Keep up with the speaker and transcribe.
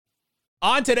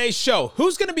On today's show,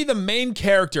 who's going to be the main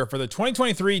character for the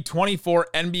 2023-24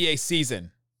 NBA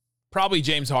season? Probably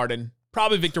James Harden,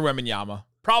 probably Victor Wembanyama,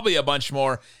 probably a bunch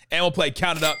more, and we'll play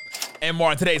Count It Up and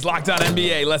more on today's Locked On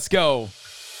NBA. Let's go.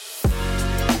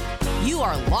 You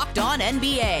are Locked On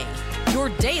NBA, your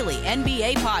daily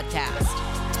NBA podcast.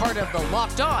 Part of the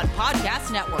Locked On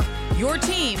Podcast Network, your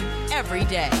team every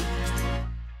day.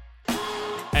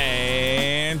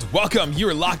 And welcome. You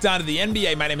are locked on to the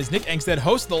NBA. My name is Nick Engstead,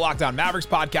 host of the Locked On Mavericks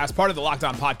podcast, part of the Locked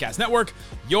On Podcast Network,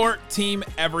 your team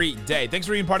every day. Thanks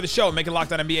for being part of the show and making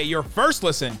Locked On NBA your first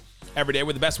listen every day.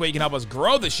 Where the best way you can help us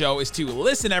grow the show is to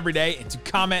listen every day and to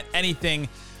comment anything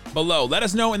below. Let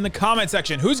us know in the comment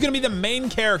section who's going to be the main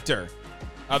character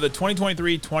of the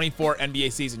 2023-24 NBA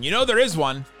season. You know there is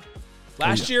one.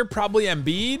 Last year, probably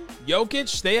Embiid,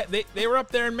 Jokic. They were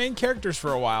up there in main characters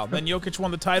for a while. Then Jokic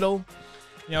won the title.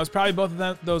 You know, it's probably both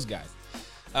of those guys.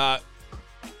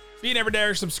 Be an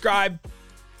everyday, subscribe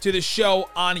to the show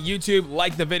on YouTube,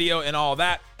 like the video and all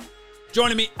that.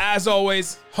 Joining me, as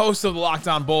always, host of the Locked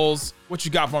On Bulls. What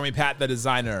you got for me, Pat, the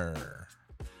designer?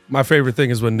 My favorite thing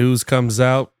is when news comes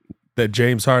out that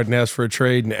James Harden asked for a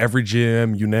trade and every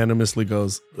GM unanimously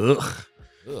goes, ugh.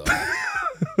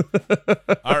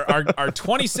 Our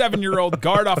 27-year-old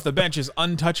guard off the bench is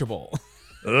untouchable.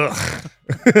 Ugh.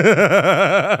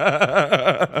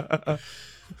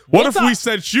 What if we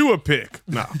sent you a pick?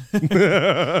 No.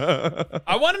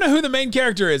 I want to know who the main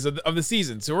character is of the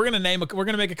season. So we're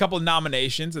gonna make a couple of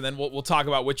nominations, and then we'll talk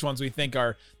about which ones we think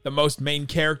are the most main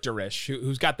character-ish,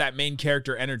 who's got that main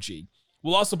character energy.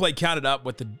 We'll also play Count It Up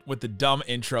with the dumb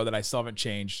intro that I still haven't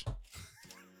changed.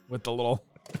 With the little.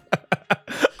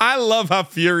 I love how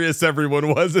furious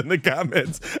everyone was in the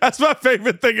comments. That's my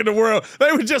favorite thing in the world.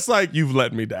 They were just like, "You've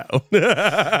let me down."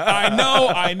 I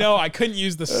know. I couldn't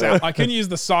use the sound. I couldn't use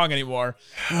the song anymore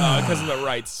because of the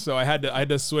rights. So I had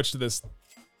to switch to this.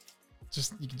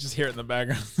 You can just hear it in the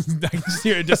background. I can just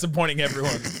hear it disappointing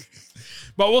everyone.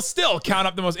 But we'll still count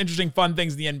up the most interesting, fun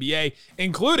things in the NBA,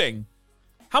 including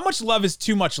how much love is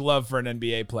too much love for an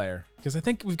NBA player. Because I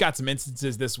think we've got some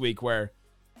instances this week where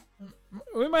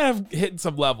we might have hit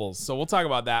some levels, so we'll talk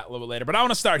about that a little bit later. But I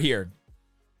want to start here.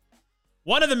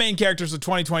 One of the main characters of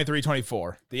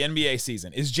 2023-24, the NBA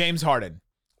season, is James Harden.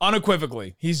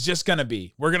 Unequivocally, he's just going to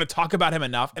be. We're going to talk about him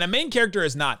enough. And a main character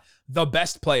is not the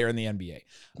best player in the NBA.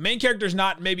 A main character is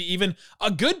not maybe even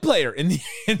a good player in the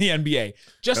NBA.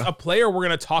 Just a player we're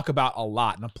going to talk about a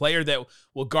lot, and a player that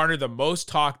will garner the most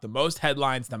talk, the most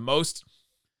headlines, the most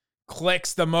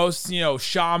clicks, the most,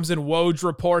 Shams and Woj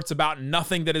reports about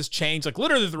nothing that has changed. Like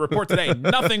literally the report today,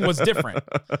 nothing was different.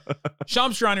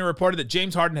 Shams Charania reported that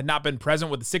James Harden had not been present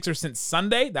with the Sixers since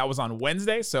Sunday. That was on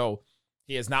Wednesday, so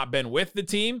he has not been with the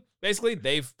team. Basically,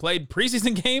 they've played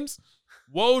preseason games.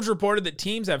 Woj reported that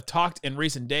teams have talked in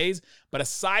recent days, but a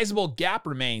sizable gap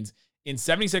remains in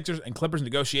 76ers and Clippers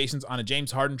negotiations on a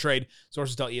James Harden trade.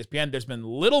 Sources tell ESPN there's been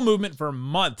little movement for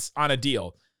months on a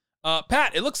deal.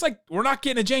 Pat, it looks like we're not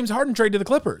getting a James Harden trade to the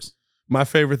Clippers. My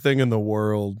favorite thing in the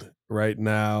world right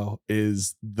now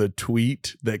is the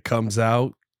tweet that comes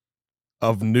out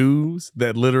of news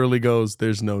that literally goes,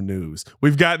 "There's no news."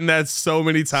 We've gotten that so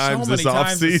many times this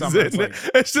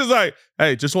offseason. It's just like,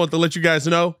 hey, just want to let you guys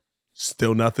know,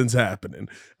 still nothing's happening.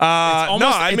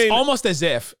 It's almost as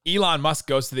if Elon Musk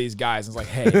goes to these guys and is like,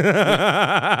 hey,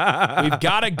 we've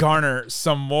got to garner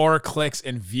some more clicks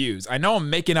and views. I know I'm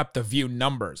making up the view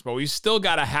numbers, but we've still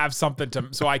got to have something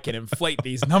so I can inflate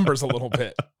these numbers a little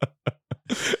bit.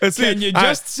 Can you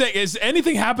just say, is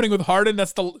anything happening with Harden?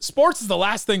 Sports is the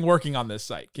last thing working on this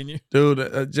site. Can you?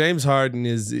 Dude, James Harden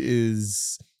is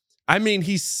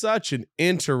he's such an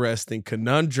interesting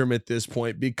conundrum at this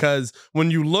point, because when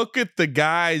you look at the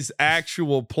guy's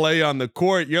actual play on the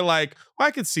court, you're like, well,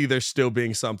 I could see there still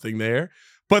being something there.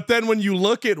 But then when you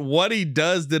look at what he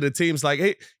does to the teams, like,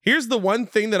 hey, here's the one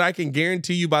thing that I can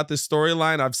guarantee you about this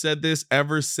storyline. I've said this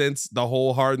ever since the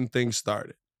whole Harden thing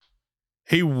started.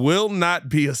 He will not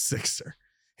be a Sixer.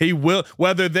 He will,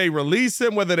 whether they release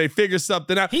him, whether they figure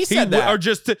something out. He said that.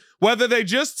 Or whether they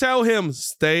just tell him,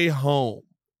 stay home.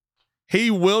 He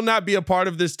will not be a part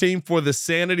of this team for the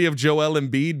sanity of Joel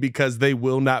Embiid, because they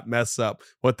will not mess up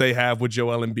what they have with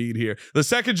Joel Embiid here. The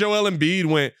second Joel Embiid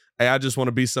went, hey, I just want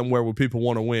to be somewhere where people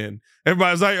want to win,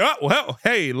 everybody's like, oh, well,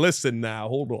 hey, listen now.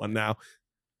 Hold on now.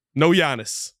 No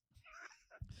Giannis.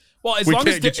 Well, as long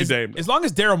as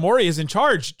Daryl Morey is in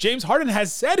charge, James Harden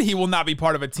has said he will not be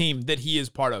part of a team that he is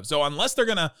part of. So unless they're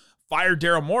going to fire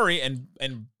Daryl Morey and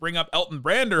bring up Elton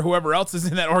Brand or whoever else is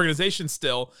in that organization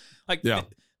still,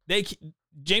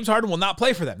 James Harden will not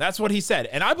play for them. That's what he said.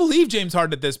 And I believe James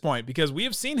Harden at this point, because we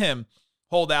have seen him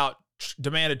hold out,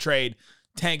 demand a trade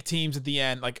tank teams at the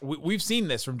end. Like we've seen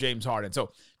this from James Harden.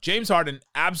 So James Harden,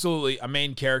 absolutely a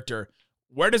main character.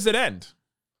 Where does it end?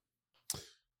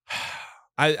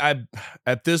 I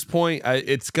at this point,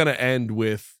 it's gonna end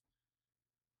with.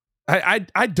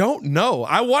 I don't know.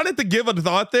 I wanted to give a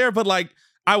thought there, but like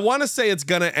I want to say it's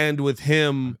gonna end with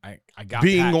him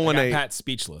being on a. Pat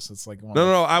speechless. It's like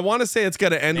no. I want to say it's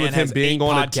gonna end with him being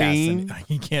on a team.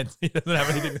 He can't. He doesn't have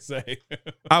anything to say.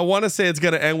 I want to say it's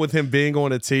gonna end with him being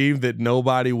on a team that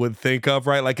nobody would think of,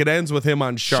 right? Like it ends with him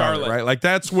on Charlotte. Right? Like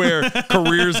that's where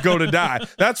careers go to die.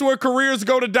 That's where careers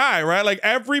go to die, right? Like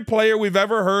every player we've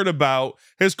ever heard about,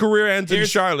 his career ends in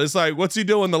Charlotte. It's like, what's he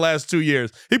doing the last 2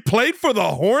 years? He played for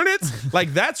the Hornets.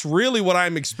 Like that's really what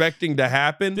I'm expecting to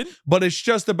happen. But it's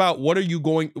just about what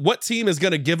team is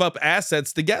going to give up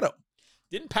assets to get him.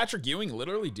 Didn't Patrick Ewing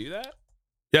literally do that?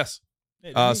 Yes.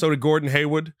 So did Gordon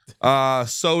Hayward.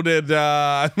 So did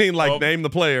name the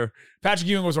player. Patrick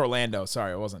Ewing was Orlando.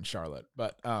 Sorry, it wasn't Charlotte.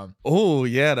 But oh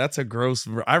yeah, that's a gross.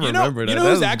 I remember that.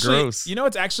 That was gross. You know,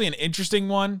 it's actually an interesting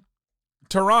one.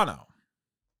 Toronto.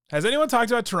 Has anyone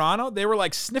talked about Toronto? They were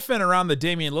like sniffing around the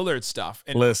Damian Lillard stuff.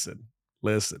 And listen.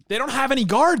 They don't have any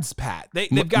guards, Pat.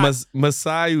 They've got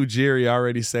Masai Ujiri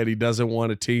already said he doesn't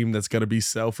want a team that's going to be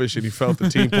selfish, and he felt the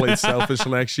team played selfish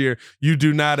next year. You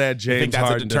do not add James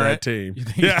Harden to that team. You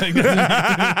think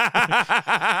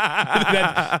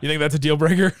that's a deal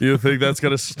breaker? You think that's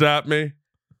going to stop me?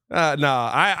 No,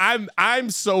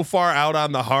 I'm so far out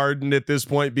on the Harden at this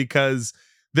point because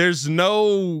there's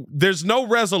no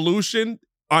resolution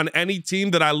on any team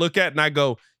that I look at and I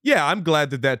go, yeah, I'm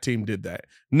glad that team did that.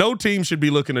 No team should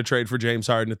be looking to trade for James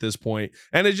Harden at this point,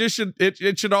 and it just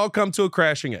should all come to a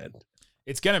crashing end.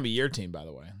 It's gonna be your team, by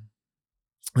the way.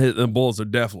 The Bulls are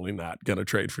definitely not gonna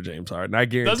trade for James Harden. I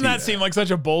guarantee. Doesn't that seem like such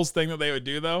a Bulls thing that they would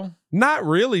do, though? Not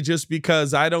really, just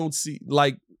because I don't see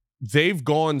they've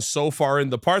gone so far in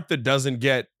the part that doesn't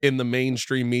get in the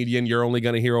mainstream media, and you're only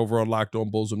going to hear over on Locked On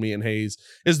Bulls with me and Hayes,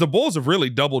 is the Bulls have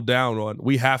really doubled down on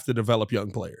we have to develop young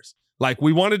players. Like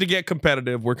we wanted to get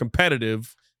competitive. We're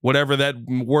competitive, whatever that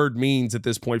word means at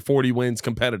this point, 40 wins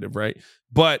competitive, right?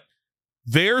 But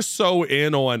they're so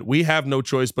in on we have no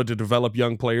choice but to develop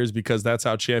young players because that's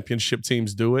how championship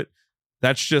teams do it.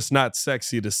 That's just not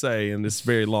sexy to say in this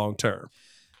very long term.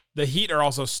 The Heat are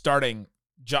also starting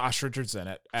Josh Richardson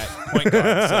at point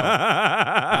guard. So,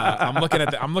 I'm looking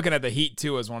at the Heat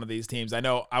too as one of these teams. I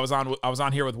know I was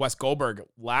on here with Wes Goldberg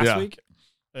last week,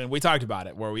 and we talked about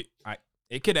it where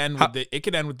it could end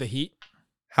with the Heat.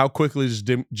 How quickly does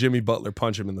Jimmy Butler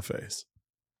punch him in the face?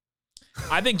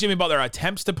 I think Jimmy Butler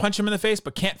attempts to punch him in the face,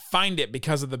 but can't find it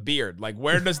because of the beard. Like,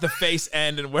 where does the face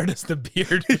end and where does the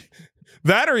beard?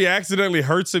 That or he accidentally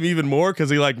hurts him even more because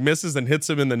he misses and hits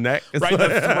him in the neck. It's right, the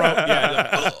throat.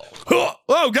 Yeah.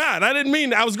 Oh God, I didn't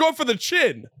mean. I was going for the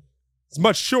chin. It's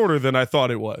much shorter than I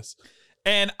thought it was.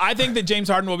 And I think that James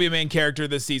Harden will be a main character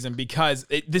this season because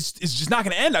this is just not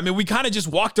going to end. I mean, we kind of just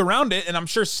walked around it, and I'm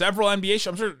sure several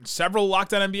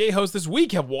Locked On NBA hosts this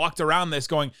week have walked around this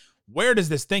going, where does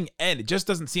this thing end? It just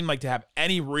doesn't seem like to have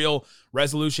any real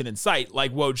resolution in sight.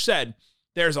 Like Woj said,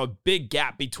 there's a big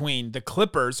gap between the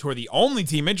Clippers, who are the only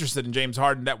team interested in James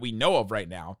Harden that we know of right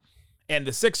now, and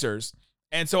the Sixers.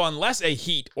 And so unless a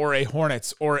Heat or a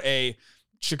Hornets or a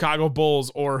Chicago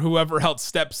Bulls or whoever else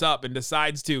steps up and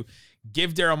decides to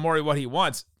give Daryl Morey what he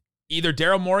wants, either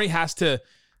Daryl Morey has to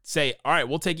say, all right,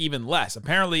 we'll take even less.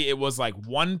 Apparently it was like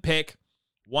one pick,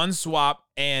 one swap,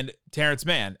 and Terrence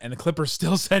Mann, and the Clippers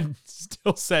still said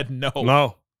no.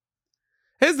 No.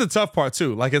 Here's the tough part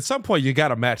too. Like at some point you got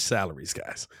to match salaries,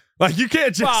 guys. Like you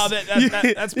can't just. Well,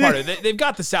 that's part of it. They've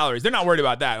got the salaries. They're not worried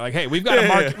about that. Like, hey, we've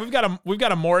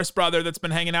got a Morris brother that's been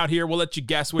hanging out here. We'll let you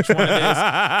guess which one it is.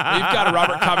 We've got a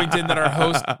Robert Covington that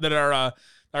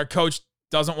our coach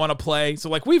doesn't want to play. So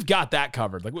like we've got that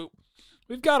covered. Like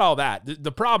we've got all that.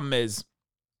 The problem is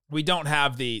we don't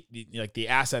have the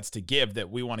assets to give that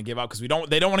we want to give up because they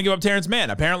don't want to give up Terrence Mann.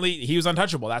 Apparently he was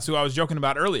untouchable. That's who I was joking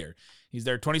about earlier. He's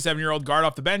their 27-year-old guard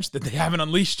off the bench that they haven't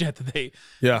unleashed yet that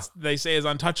they say is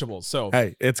untouchable. So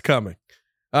hey, it's coming.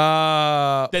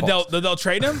 They'll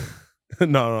trade him?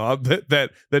 No.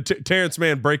 That Terrence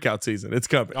Mann breakout season. It's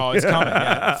coming. Oh, it's coming.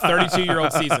 Yeah,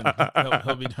 32-year-old season.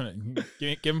 He'll be doing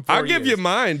it. Give him 4 I'll years. give you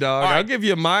mine, dog. Right. I'll give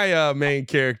you my main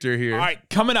character here. All right,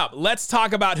 coming up, let's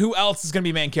talk about who else is going to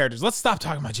be main characters. Let's stop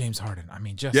talking about James Harden. I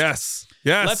mean, yes.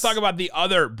 Let's talk about the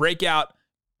other breakout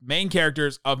main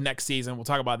characters of next season. We'll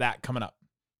talk about that coming up.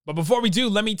 But before we do,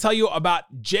 let me tell you about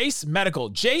Jace Medical.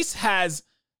 Jace has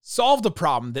solved a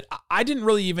problem that I didn't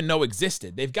really even know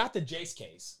existed. They've got the Jace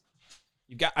case.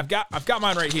 I've got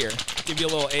mine right here. Give you a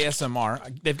little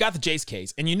ASMR. They've got the Jace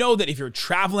case, and you know that if you're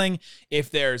traveling,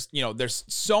 if there's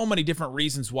so many different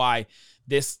reasons why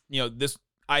this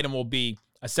item will be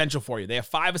essential for you. They have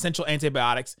 5 essential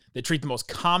antibiotics that treat the most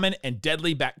common and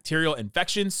deadly bacterial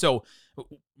infections. So, I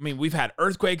mean, we've had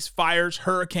earthquakes, fires,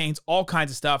 hurricanes, all kinds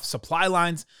of stuff. Supply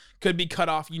lines could be cut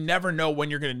off. You never know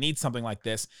when you're going to need something like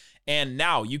this. And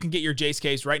now you can get your Jace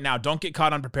case right now. Don't get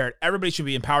caught unprepared. Everybody should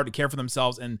be empowered to care for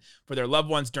themselves and for their loved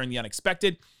ones during the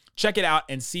unexpected. Check it out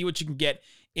and see what you can get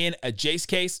in a Jace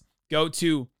case. Go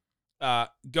to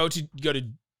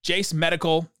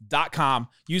jacemedical.com.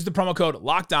 Use the promo code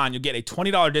LOCKEDON. You'll get a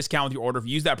 $20 discount with your order if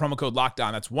you use that promo code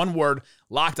LOCKEDON. That's one word,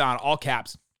 LOCKEDON, all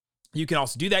caps. You can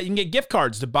also do that. You can get gift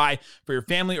cards to buy for your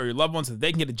family or your loved ones so that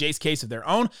they can get a Jace case of their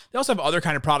own. They also have other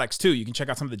kind of products too. You can check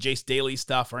out some of the Jace Daily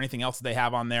stuff or anything else that they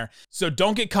have on there. So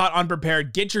don't get caught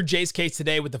unprepared. Get your Jace case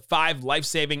today with the 5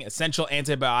 life-saving essential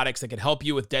antibiotics that can help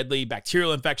you with deadly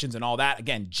bacterial infections and all that.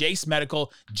 Again, Jace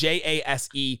Medical,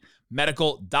 JASE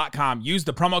medical.com. Use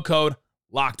the promo code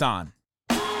LOCKEDON.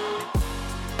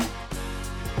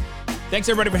 Thanks,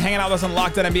 everybody, for hanging out with us on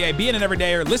Locked On NBA, being an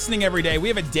everyday or listening every day. We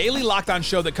have a daily Locked On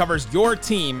show that covers your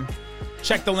team.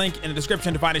 Check the link in the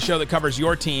description to find a show that covers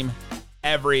your team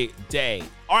every day.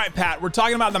 All right, Pat, we're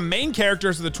talking about the main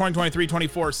characters of the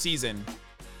 2023-24 season.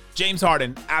 James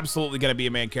Harden, absolutely going to be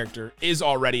a main character, is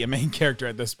already a main character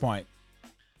at this point.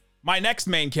 My next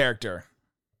main character,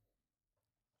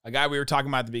 a guy we were talking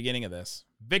about at the beginning of this,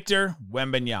 Victor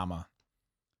Wembanyama.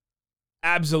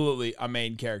 Absolutely a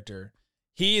main character.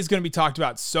 He is going to be talked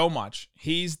about so much.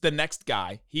 He's the next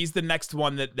guy. He's the next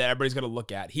one that everybody's going to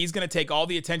look at. He's going to take all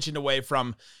the attention away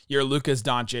from your Lukas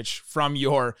Doncic, from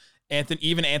your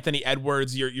Anthony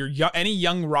Edwards, your any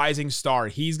young rising star.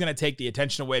 He's going to take the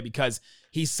attention away because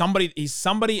he's somebody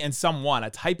and someone, a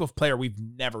type of player we've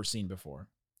never seen before.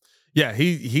 Yeah,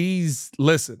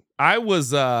 listen, I was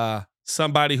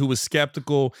somebody who was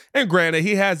skeptical, and granted,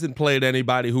 he hasn't played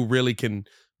anybody who really can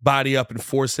body up and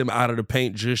force him out of the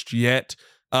paint just yet.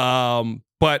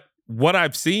 But what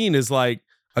I've seen is like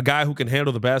a guy who can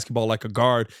handle the basketball like a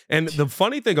guard. And the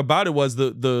funny thing about it was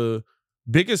the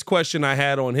biggest question I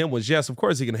had on him was, yes, of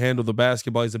course he can handle the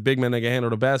basketball. He's a big man that can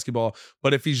handle the basketball.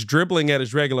 But if he's dribbling at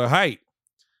his regular height,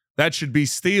 that should be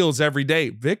steals every day.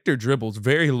 Victor dribbles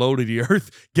very low to the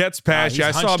earth, gets past you.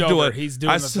 I saw him do it. He's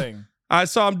doing the thing. I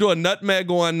saw him do a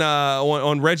nutmeg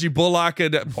on Reggie Bullock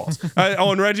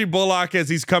on Reggie Bullock as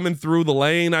he's coming through the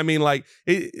lane. I mean, like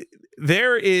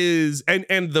there is,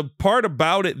 and the part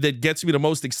about it that gets me the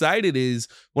most excited is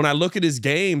when I look at his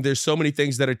game, there's so many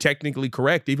things that are technically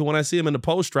correct. Even when I see him in the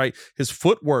post, right, his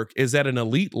footwork is at an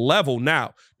elite level.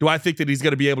 Now, do I think that he's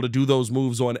going to be able to do those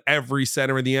moves on every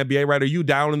center in the NBA, right? Are you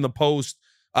down in the post,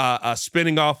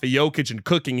 spinning off of Jokic and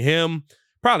cooking him?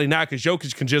 Probably not, because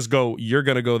Jokic can just go, you're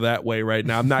going to go that way right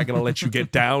now. I'm not going to let you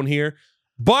get down here.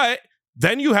 But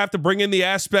then you have to bring in the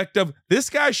aspect of this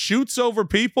guy shoots over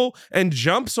people and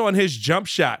jumps on his jump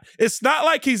shot. It's not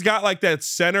like he's got like that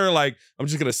center, like, I'm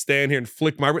just going to stand here and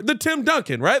flick my wrist. The Tim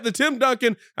Duncan, right? The Tim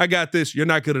Duncan, I got this. You're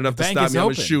not good enough to stop me. I'm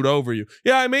going to shoot over you.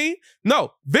 Yeah, I mean?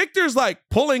 No, Victor's like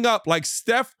pulling up like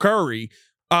Steph Curry,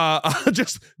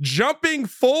 just jumping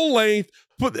full length,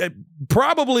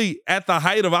 probably at the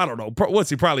height of, I don't know, what's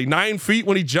he, probably 9 feet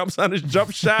when he jumps on his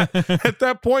jump shot at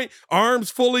that point, arms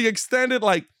fully extended.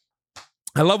 Like,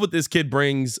 I love what this kid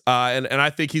brings, and I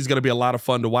think he's going to be a lot of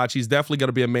fun to watch. He's definitely going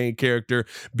to be a main character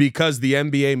because the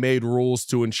NBA made rules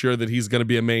to ensure that he's going to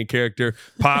be a main character.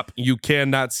 Pop, you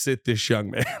cannot sit this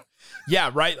young man. Yeah,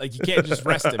 right? Like, you can't just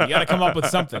rest him. You got to come up with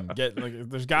something.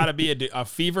 There's got to be a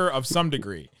fever of some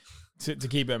degree to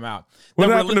keep him out. What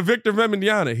happened to Victor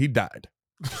Wembanyama? He died.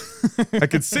 I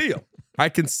can see him. I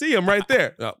can see him right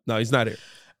there. No, he's not here.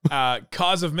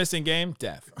 Cause of missing game,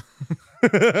 death.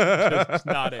 Just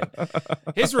not in.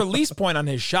 His release point on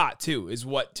his shot, too, is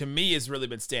what, to me, has really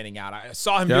been standing out. I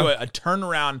saw him do a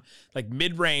turnaround, like,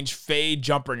 mid-range fade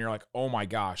jumper, and you're like, oh, my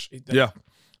gosh.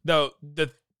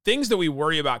 The things that we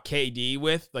worry about KD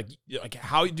with, like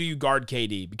how do you guard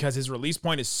KD? Because his release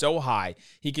point is so high.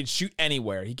 He can shoot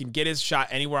anywhere. He can get his shot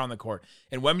anywhere on the court.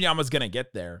 And Wembanyama's going to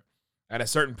get there at a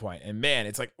certain point. And man,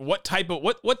 it's like, what type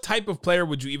of player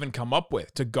would you even come up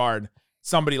with to guard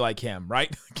somebody like him,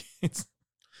 right?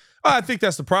 I think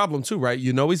that's the problem too, right?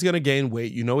 You know he's going to gain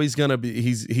weight. You know he's going to be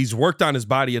he's worked on his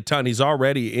body a ton. He's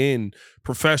already in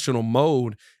professional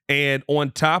mode. And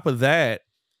on top of that,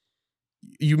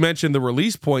 you mentioned the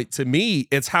release point. To me,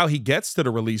 it's how he gets to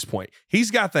the release point. He's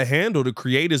got the handle to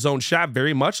create his own shot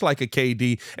very much like a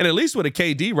KD. And at least with a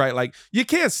KD, right? Like, you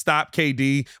can't stop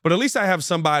KD, but at least I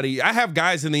have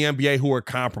guys in the NBA who are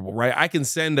comparable, right? I can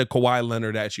send a Kawhi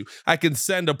Leonard at you. I can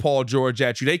send a Paul George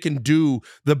at you. They can do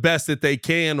the best that they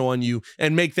can on you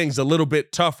and make things a little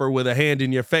bit tougher with a hand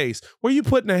in your face. Where are you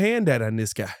putting a hand at on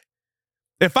this guy?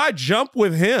 If I jump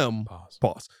with him,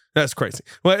 pause. That's crazy.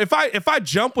 Well, if I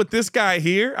jump with this guy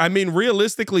here, I mean,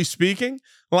 realistically speaking,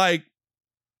 like,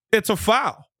 it's a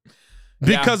foul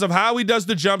because of how he does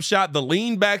the jump shot, the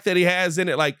lean back that he has in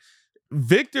it. Like,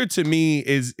 Victor to me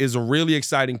is a really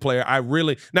exciting player.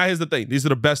 Now here's the thing. These are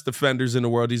the best defenders in the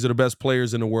world. These are the best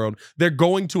players in the world. They're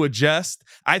going to adjust.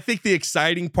 I think the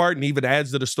exciting part, and even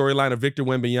adds to the storyline of Victor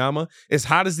Wembanyama, is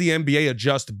how does the NBA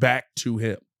adjust back to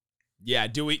him? Yeah.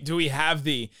 Do we have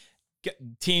the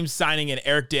teams signing in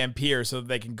Eric Dampier so that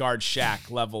they can guard Shaq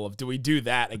level of, do we do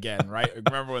that again, right?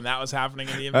 Remember when that was happening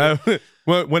in the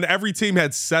NBA? When every team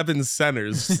had 7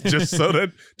 centers, just so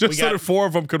that 4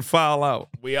 of them could foul out.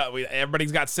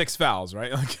 Everybody's got 6 fouls,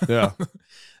 right? Like, yeah.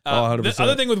 The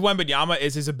other thing with Wembanyama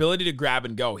is his ability to grab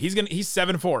and go. He's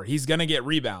 7'4". He's gonna get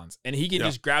rebounds, and he can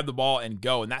just grab the ball and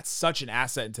go, and that's such an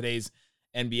asset in today's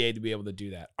NBA to be able to do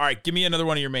that. All right, give me another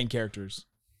one of your main characters.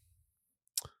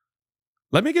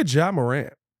 Let me get Ja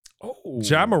Morant. Oh,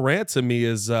 Ja Morant to me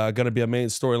is going to be a main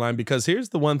storyline, because here's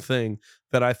the one thing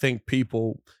that I think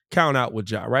people count out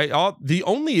with Ja, right? The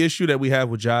only issue that we have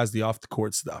with Ja is the off the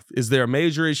court stuff. Is there a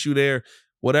major issue there?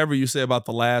 Whatever you say about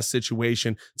the last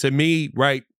situation, to me,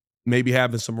 right, maybe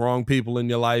having some wrong people in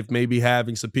your life, maybe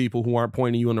having some people who aren't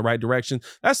pointing you in the right direction,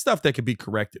 that's stuff that can be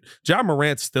corrected. Ja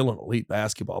Morant's still an elite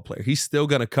basketball player. He's still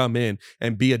going to come in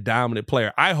and be a dominant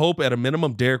player. I hope at a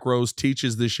minimum Derrick Rose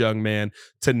teaches this young man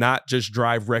to not just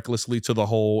drive recklessly to the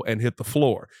hole and hit the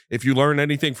floor. If you learn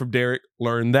anything from Derrick,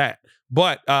 learn that.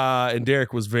 But and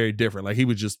Derrick was very different. Like, he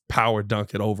would just power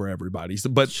dunk it over everybody.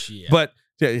 But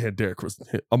yeah, Derrick was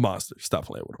a monster. Stop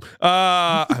playing with him.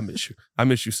 I miss you. I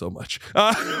miss you so much.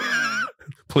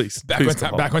 Please, back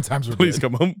when times were please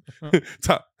good. come home.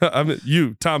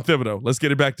 Tom Thibodeau. Let's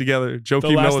get it back together.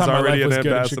 Joakim Noah's already an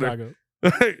ambassador.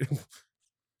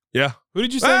 Yeah. Who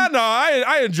did you say? No,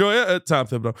 I enjoy it. Tom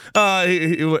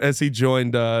Thibodeau. As he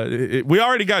joined, we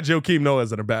already got Joakim Noah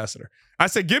as an ambassador. I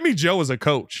said, give me Joe as a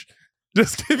coach.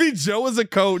 Just give me Joe as a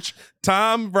coach.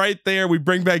 Tom right there. We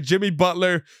bring back Jimmy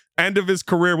Butler. End of his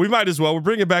career. We might as well. We're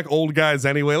bringing back old guys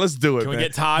anyway. Let's do it. Can we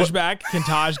get Taj back? Can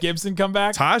Taj Gibson come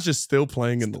back? Taj is still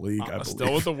playing in the league, I believe.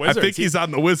 Still with the Wizards. I think he's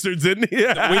on the Wizards, isn't he? We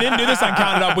didn't do this on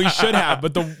Count It Up. We should have,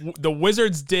 but the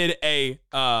Wizards did a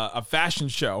fashion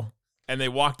show, and they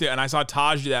walked in, and I saw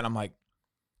Taj do that, and I'm like,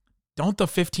 don't the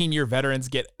 15-year veterans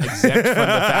get exempt from the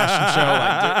fashion show?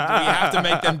 Like, do we have to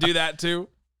make them do that too?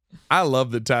 I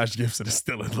love that Taj Gibson is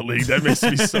still in the league. That makes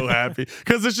me so happy,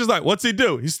 because it's just like, what's he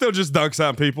do? He still just dunks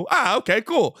on people. Okay,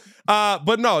 cool.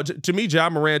 But no, to me, Ja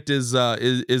Morant is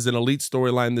an elite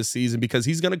storyline this season, because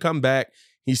he's going to come back.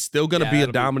 He's still going to be a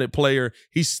dominant player.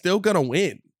 He's still going to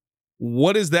win.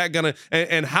 What is that going to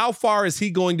and how far is he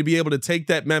going to be able to take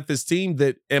that Memphis team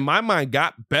that, in my mind,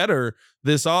 got better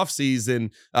this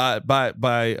offseason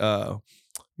by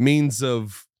means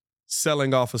of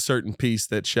selling off a certain piece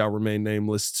that shall remain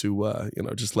nameless to,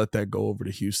 just let that go over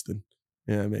to Houston.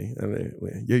 Yeah, I mean,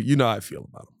 you know how I feel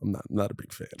about him. I'm not a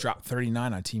big fan. Dropped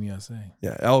 39 on Team USA.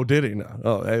 Yeah. Oh, did he now?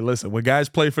 Oh, hey, listen, when guys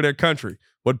play for their country,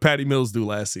 what did Patty Mills do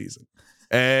last season?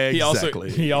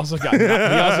 Exactly. He also got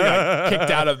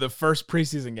kicked out of the first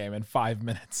preseason game in 5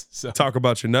 minutes. So talk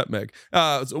about your nutmeg.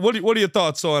 So what are your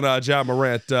thoughts on Ja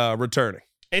Morant returning?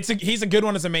 He's a good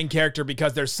one as a main character,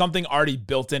 because there's something already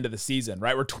built into the season,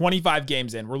 right? We're 25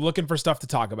 games in. We're looking for stuff to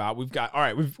talk about.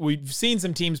 We've seen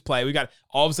some teams play. We got,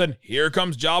 all of a sudden, here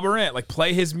comes Ja Morant. Like,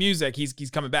 play his music. He's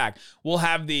coming back. We'll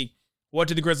have the what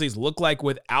do the Grizzlies look like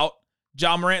without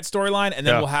Ja Morant storyline, and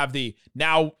then we'll have the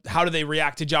now how do they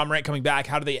react to Ja Morant coming back?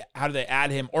 How do they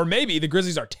add him? Or maybe the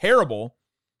Grizzlies are terrible,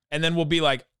 and then we'll be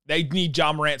like, they need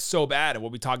Ja Morant so bad, and we'll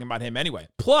be talking about him anyway.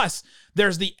 Plus,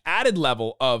 there's the added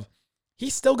level of,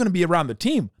 he's still going to be around the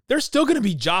team. There's still going to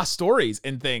be Ja stories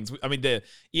and things. I mean, the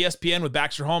ESPN with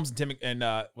Baxter Holmes and Tim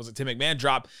McMahon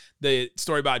dropped the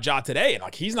story about Ja today, and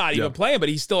like, he's not even playing, but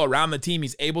he's still around the team.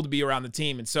 He's able to be around the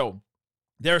team, and so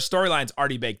there are storylines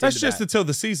already baked. That's just until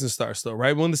the season starts, though,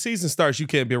 right? When the season starts, you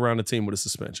can't be around the team with a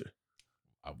suspension.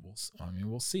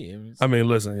 We'll see. I mean,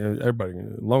 listen, everybody,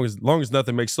 as long as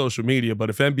nothing makes social media, but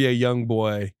if NBA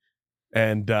YoungBoy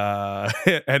and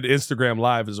Instagram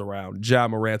Live is around, Ja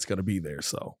Morant's going to be there.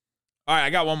 So, all right,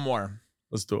 I got one more.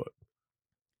 Let's do it.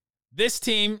 This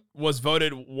team was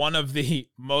voted one of the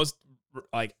most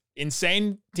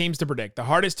insane teams to predict. The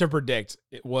hardest to predict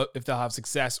if they'll have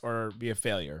success or be a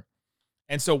failure.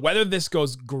 And so whether this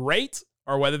goes great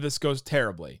or whether this goes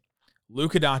terribly,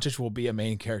 Luka Doncic will be a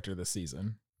main character this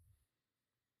season.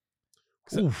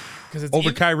 Because it's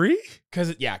over Kyrie? Because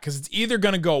it's either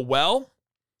going to go well,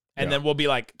 and then we'll be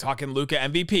like talking Luka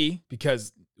MVP,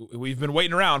 because we've been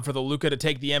waiting around for the Luka to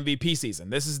take the MVP season.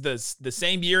 This is the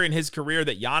same year in his career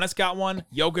that Giannis got one,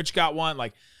 Jokic got one,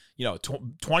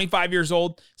 25 years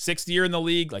old, 6th year in the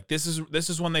league. Like this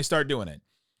is when they start doing it.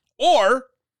 Or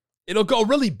it'll go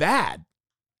really bad.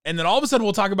 And then all of a sudden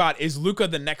we'll talk about, is Luka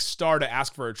the next star to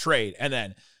ask for a trade? And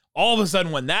then all of a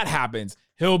sudden when that happens,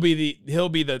 he'll be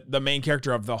the main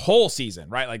character of the whole season,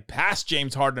 right? Like past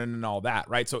James Harden and all that,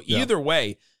 right? So either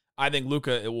way, I think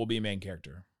Luka, it will be main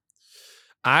character.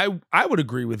 I would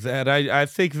agree with that. I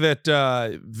think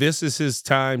that this is his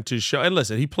time to show. And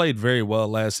listen, he played very well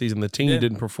last season. The team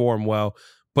didn't perform well,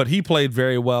 but he played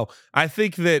very well. I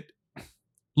think that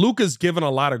Luka's given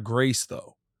a lot of grace,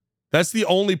 though. That's the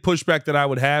only pushback that I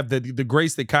would have, that the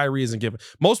grace that Kyrie isn't given.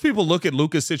 Most people look at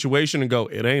Luka's situation and go,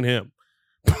 it ain't him.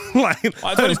 That's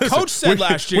what his coach said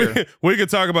last year. We could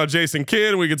talk about Jason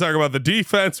Kidd. We could talk about the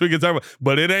defense. We could talk about,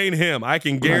 but it ain't him. I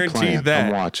can guarantee that.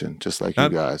 I'm watching, just like you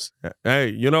guys. Hey,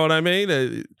 you know what I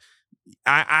mean?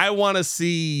 I want to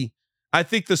see. I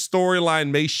think the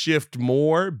storyline may shift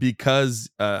more because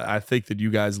I think that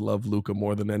you guys love Luka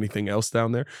more than anything else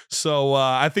down there. So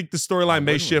I think the storyline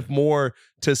may shift more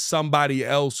to somebody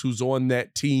else who's on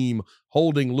that team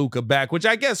holding Luka back, which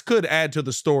I guess could add to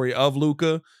the story of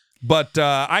Luka. But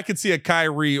I could see a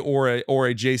Kyrie or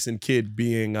a Jason Kidd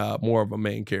being more of a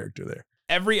main character there.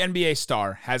 Every NBA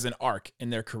star has an arc in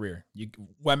their career.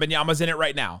 Wembanyama's in it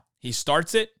right now. He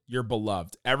starts it, you're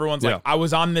beloved. Everyone's like, I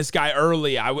was on this guy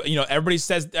early. Everybody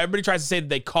tries to say that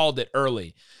they called it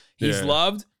early. He's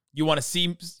loved. You want to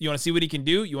see what he can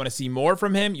do. You want to see more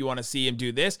from him. You want to see him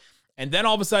do this. And then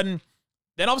all of a sudden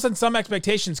some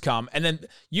expectations come. And then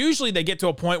usually they get to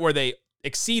a point where they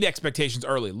exceed expectations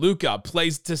early. Luka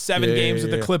plays to 7 games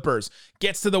with the Clippers,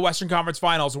 gets to the Western Conference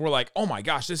Finals, and we're like, oh my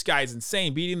gosh, this guy is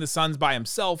insane, beating the Suns by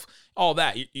himself, all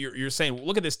that. You're saying,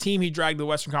 look at this team he dragged to the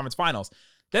Western Conference Finals.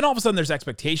 Then all of a sudden there's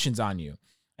expectations on you.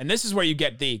 And this is where you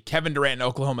get the Kevin Durant in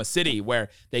Oklahoma City, where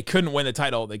they couldn't win the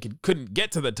title. They couldn't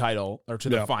get to the title or to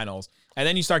the finals. And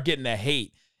then you start getting the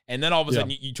hate. And then all of a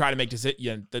sudden you try to make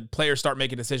decisions. The players start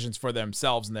making decisions for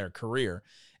themselves in their career.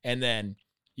 And then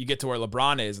you get to where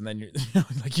LeBron is, and then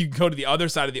you go to the other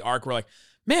side of the arc where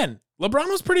man, LeBron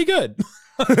was pretty good.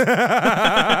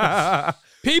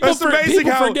 people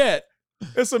forget.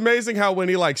 It's amazing how when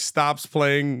he stops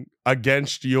playing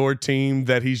against your team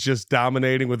that he's just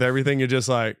dominating with everything. You're just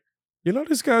like,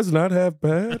 this guy's not half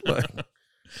bad.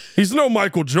 He's no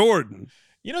Michael Jordan.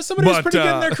 Somebody who's pretty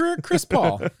good in their career, Chris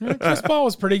Paul. Chris Paul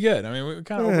was pretty good. I mean, we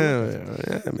kind of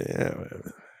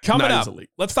Coming up,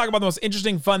 let's talk about the most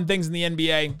interesting, fun things in the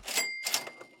NBA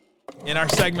in our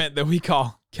segment that we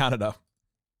call Count It Up.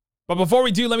 But before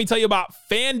we do, let me tell you about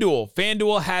FanDuel.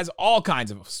 FanDuel has all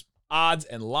kinds of odds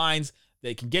and lines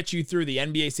that can get you through the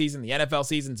NBA season, the NFL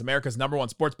season. It's America's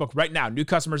 #1 sportsbook right now. New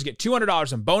customers get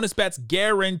 $200 in bonus bets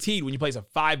guaranteed when you place a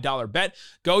 $5 bet.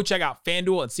 Go check out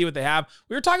FanDuel and see what they have.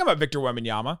 We were talking about Victor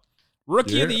Wembanyama.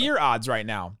 Rookie of the Year odds right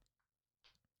now.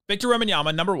 Victor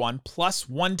Wembanyama, #1, plus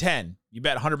 110. You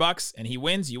bet $100 and he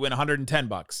wins, you win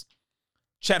 $110.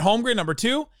 Chet Holmgren,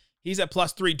 #2, he's at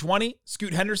plus 320.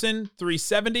 Scoot Henderson,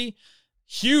 370.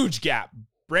 Huge gap.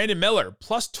 Brandon Miller,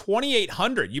 plus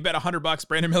 2,800. You bet $100.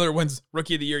 Brandon Miller wins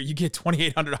Rookie of the Year. You get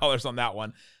 $2,800 on that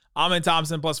one. Amen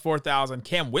Thompson, plus 4,000.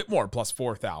 Cam Whitmore, plus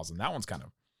 4,000. That one's kind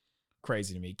of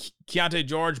crazy to me. Keontae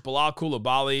George, Bilal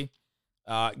Coulibaly.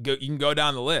 You can go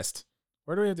down the list.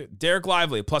 Where do we have to? Derek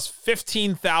Lively, plus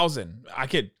 15,000. I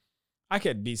could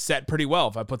be set pretty well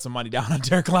if I put some money down on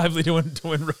Derek Lively to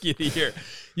win Rookie of the Year.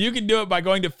 You can do it by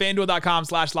going to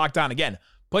FanDuel.com/lockdown. Again,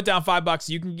 put down $5.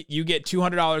 You get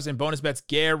 $200 in bonus bets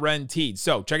guaranteed.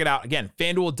 So check it out. Again,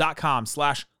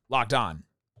 FanDuel.com/lockdown.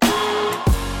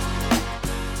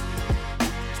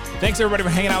 Thanks everybody for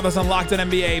hanging out with us on Locked On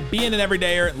NBA, being an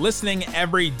everydayer, listening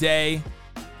every day.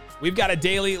 We've got a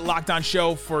daily Locked On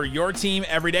show for your team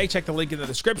every day. Check the link in the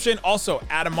description. Also,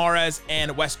 Adam Mares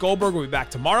and Wes Goldberg will be back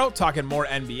tomorrow talking more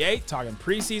NBA, talking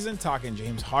preseason, talking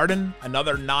James Harden.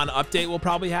 Another non-update will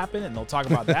probably happen, and they'll talk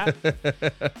about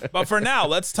that. But for now,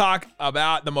 let's talk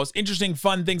about the most interesting,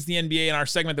 fun things in the NBA in our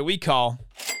segment that we call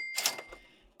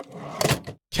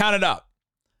Count It Up.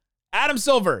 Adam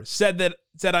Silver said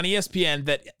on ESPN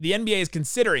that the NBA is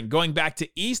considering going back to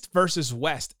East versus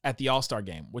West at the All-Star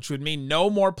game, which would mean no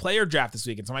more player draft this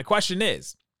weekend. So my question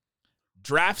is,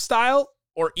 draft style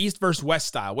or East versus West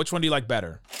style? Which one do you like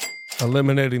better?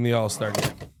 Eliminating the All-Star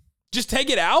game. Just take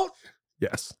it out?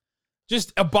 Yes.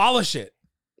 Just abolish it.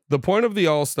 The point of the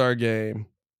All-Star game,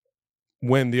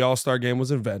 when the All-Star game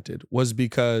was invented, was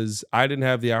because I didn't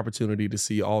have the opportunity to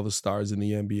see all the stars in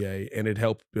the NBA, and it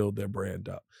helped build their brand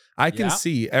up. I can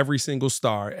see every single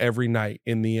star every night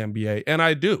in the NBA, and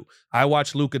I do. I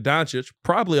watch Luka Doncic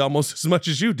probably almost as much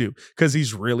as you do because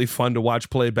he's really fun to watch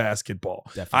play basketball.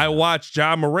 Definitely I watch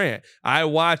Ja Morant. I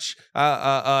watch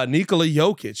Nikola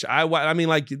Jokic. I mean,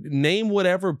 like, name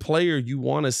whatever player you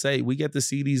want to say. We get to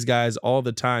see these guys all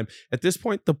the time. At this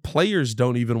point, the players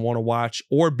don't even want to watch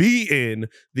or be in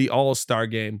the All-Star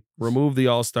game. Remove the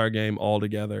All-Star game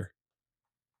altogether.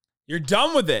 You're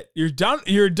done with it. You're done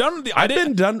with the. I've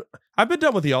been done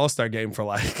with the All-Star game for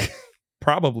like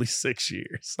probably 6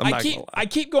 years. I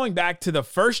keep going back to the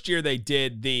first year they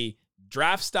did the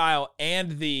draft style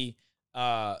and the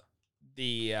Elam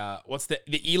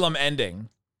ending,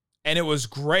 and it was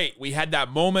great. We had that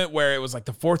moment where it was like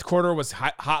the fourth quarter was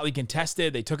hotly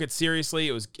contested. They took it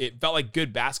seriously. It felt like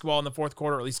good basketball in the fourth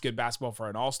quarter, or at least good basketball for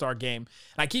an All-Star game.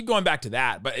 And I keep going back to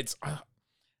that, but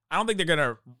I don't think they're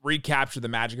gonna recapture the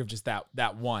magic of just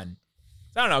that one.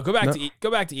 I don't know. Go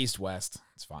back to East West.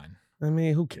 It's fine. I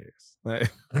mean, who cares?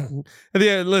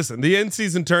 Listen, the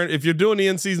in-season if you're doing the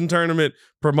in-season tournament,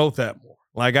 promote that more.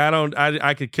 Like,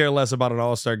 I could care less about an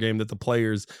All-Star game that the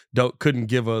players couldn't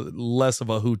give a less of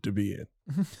a hoot to be in.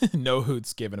 No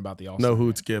hoots given about the All-Star. No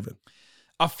hoots given.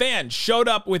 A fan showed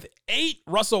up with 8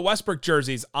 Russell Westbrook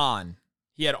jerseys on.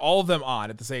 He had all of them on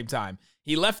at the same time.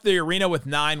 He left the arena with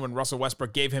 9 when Russell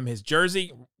Westbrook gave him his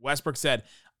jersey. Westbrook said,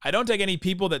 "I don't take any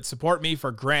people that support me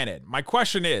for granted. My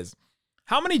question is,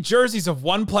 how many jerseys of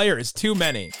one player is too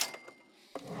many?"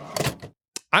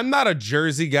 I'm not a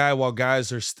jersey guy while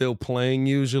guys are still playing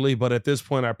usually, but at this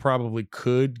point I probably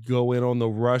could go in on the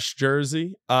Rush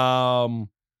jersey. 8?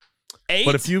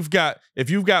 But if you've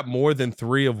got more than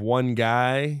 3 of one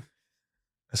guy,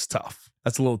 that's tough.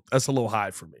 That's a little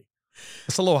high for me.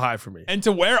 It's a little high for me. And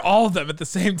to wear all of them at the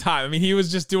same time. I mean, he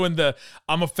was just doing the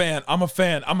I'm a fan,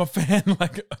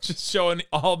 like just showing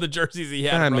all the jerseys he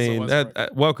had. I mean,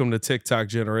 welcome to TikTok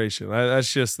generation.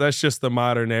 That's just the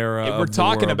modern era. Hey, we're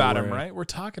talking about him, right? We're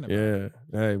talking about him.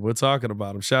 Hey, we're talking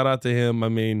about him. Shout out to him. I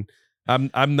mean,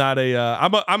 I'm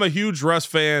a huge Russ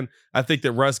fan. I think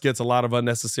that Russ gets a lot of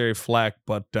unnecessary flack,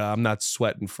 but I'm not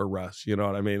sweating for Russ. You know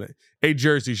what I mean? 8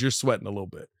 jerseys, you're sweating a little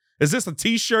bit. Is this a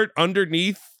t-shirt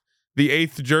underneath the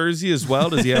 8th jersey as well?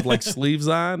 Does he have like sleeves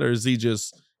on, or is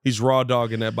he's raw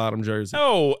dogging that bottom jersey?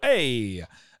 Oh, hey.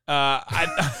 Can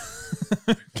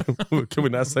we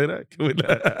not say that? Can we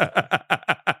not?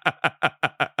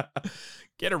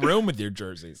 Get a room with your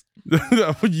jerseys.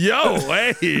 Yo,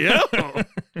 hey, yo.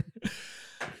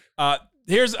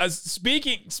 Here's a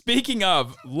speaking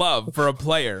of love for a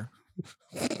player.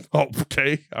 Oh,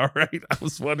 okay. All right. I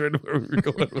was wondering where we were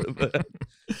going with that.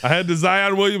 I had the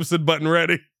Zion Williamson button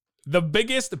ready. The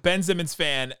biggest Ben Simmons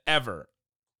fan ever.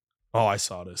 Oh, I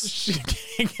saw this.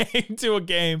 Came to a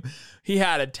game. He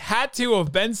had a tattoo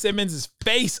of Ben Simmons'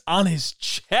 face on his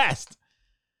chest.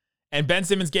 And Ben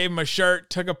Simmons gave him a shirt,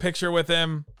 took a picture with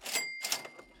him.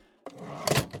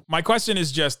 My question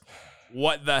is just,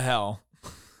 what the hell?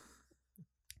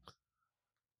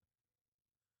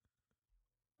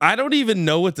 I don't even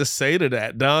know what to say to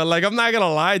that, dog. Like, I'm not going to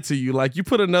lie to you. Like, you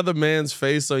put another man's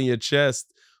face on your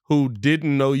chest who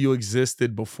didn't know you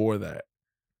existed before that.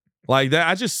 Like that,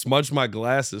 I just smudged my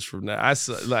glasses from that.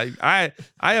 I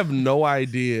have no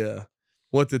idea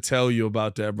what to tell you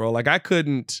about that, bro. Like I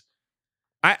couldn't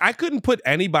put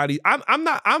anybody.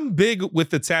 I'm big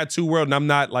with the tattoo world, and I'm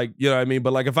not like, you know what I mean?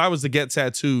 But like if I was to get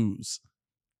tattoos,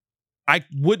 I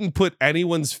wouldn't put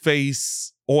anyone's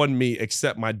face on me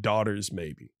except my daughter's,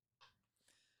 maybe.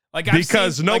 Like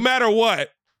because no matter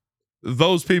what,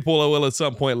 those people will at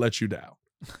some point let you down.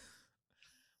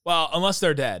 Well, unless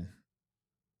they're dead.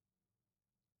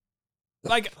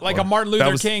 Like a Martin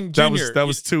Luther King Jr. That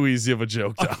was too easy of a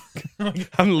joke, dog.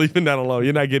 I'm leaving that alone.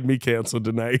 You're not getting me canceled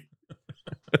tonight.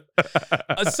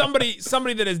 Somebody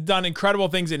that has done incredible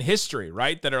things in history,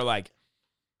 right? That are like,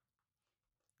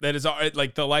 that is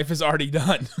like the life is already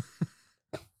done.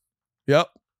 Yep.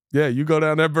 Yeah, you go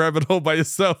down that rabbit hole by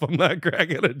yourself. I'm not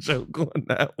cracking a joke on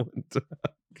that one.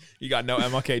 You got no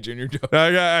MLK Jr. joke.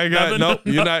 I got nope.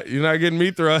 You're not getting me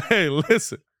through. Hey,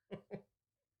 listen.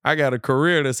 I got a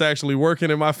career that's actually working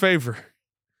in my favor.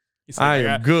 I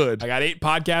am good. I got 8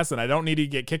 podcasts, and I don't need to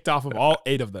get kicked off of all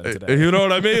 8 of them today. You know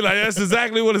what I mean? Like that's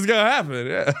exactly what is going to happen.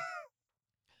 Yeah.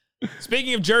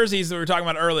 Speaking of jerseys that we were talking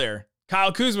about earlier,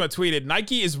 Kyle Kuzma tweeted,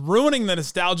 "Nike is ruining the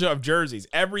nostalgia of jerseys.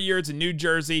 Every year it's a new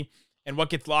jersey, and what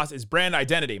gets lost is brand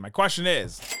identity. My question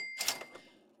is,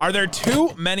 are there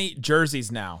too many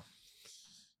jerseys now?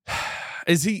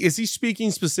 Is he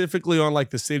speaking specifically on like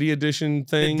the city edition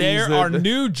thing? There are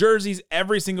new jerseys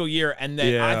every single year, and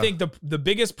then I think the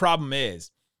biggest problem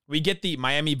is we get the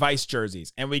Miami Vice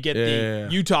jerseys and we get the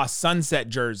Utah Sunset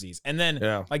jerseys, and then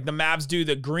like the Mavs do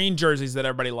the green jerseys that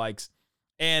everybody likes,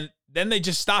 and then they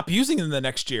just stop using them the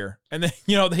next year, and then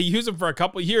they use them for a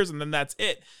couple of years, and then that's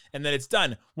it, and then it's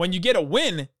done. When you get a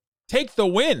win, take the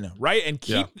win, right, and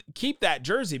keep that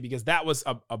jersey because that was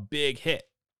a big hit.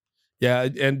 Yeah,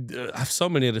 and so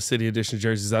many of the city edition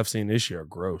jerseys I've seen this year are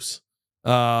gross.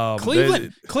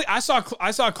 Cleveland, I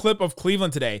saw a clip of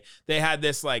Cleveland today. They had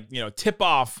this tip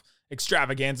off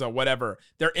extravaganza, whatever.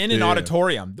 They're in an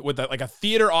auditorium with like a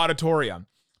theater auditorium.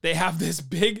 They have this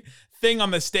big thing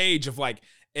on the stage of like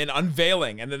an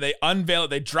unveiling, and then they unveil it.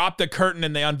 They drop the curtain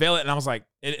and they unveil it, and I was like,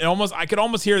 I could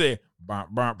almost hear the. I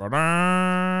can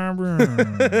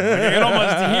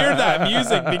almost hear that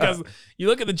music because you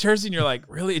look at the jersey and you're like,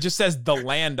 really? It just says The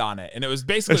Land on it. And it was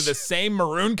basically the same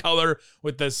maroon color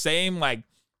with the same like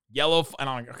yellow. And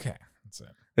I'm like, okay, that's it.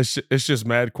 It's just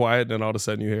mad quiet. And then all of a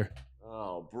sudden you hear,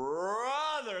 oh,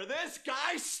 brother, this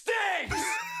guy stinks.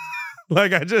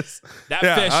 Like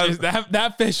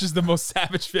that fish is the most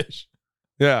savage fish.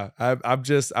 Yeah,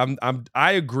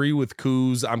 I agree with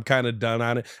Kuz. I'm kind of done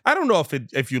on it. I don't know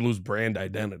if you lose brand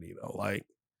identity though. Like,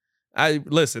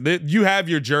 you have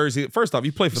your jersey. First off,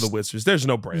 you play for the Wizards. There's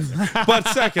no brand there. But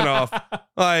second off,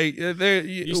 like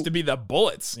used to be the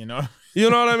Bullets, You know what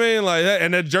I mean? Like,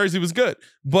 and that jersey was good.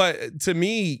 But to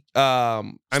me, I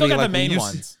mean, like the main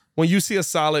ones. When you see a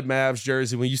solid Mavs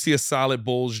jersey, when you see a solid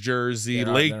Bulls jersey,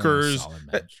 Lakers.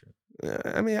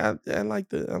 I mean, I like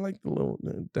the little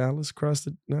Dallas across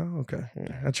the. No, okay,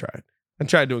 I tried. I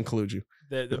tried to include you.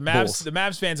 The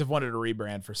Mavs fans have wanted a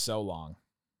rebrand for so long.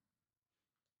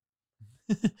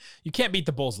 You can't beat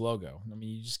the Bulls logo. I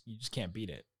mean, you just can't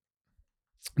beat it.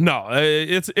 No,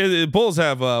 Bulls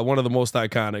have one of the most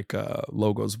iconic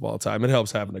logos of all time. It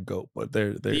helps having a goat, but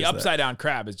the upside down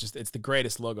crab is it's the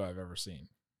greatest logo I've ever seen.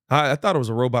 I thought it was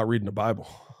a robot reading the Bible.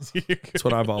 That's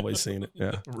what I've always seen it.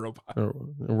 Yeah, a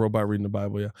robot reading the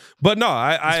Bible. Yeah, but no,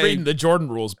 I reading the Jordan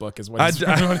Rules book is what.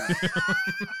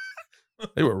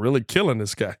 They were really killing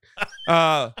this guy.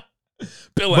 Bill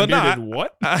Embiid did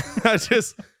what?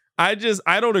 I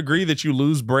don't agree that you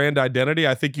lose brand identity.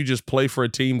 I think you just play for a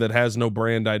team that has no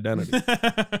brand identity.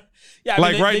 Yeah,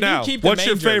 I mean, right now, what's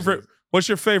your favorite? What's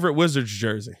your favorite Wizards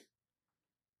jersey?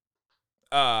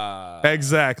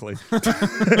 Exactly.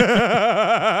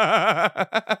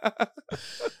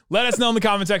 Let us know in the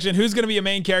comment section who's going to be a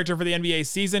main character for the NBA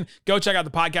season. Go check out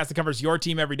the podcast that covers your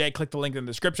team every day. Click the link in the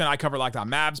description. I cover Locked On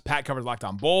Mavs. Pat covers Locked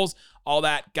On Bulls. All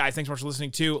that. Guys, thanks so much for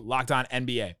listening to Locked On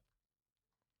NBA.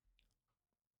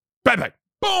 Bye-bye.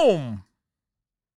 Boom.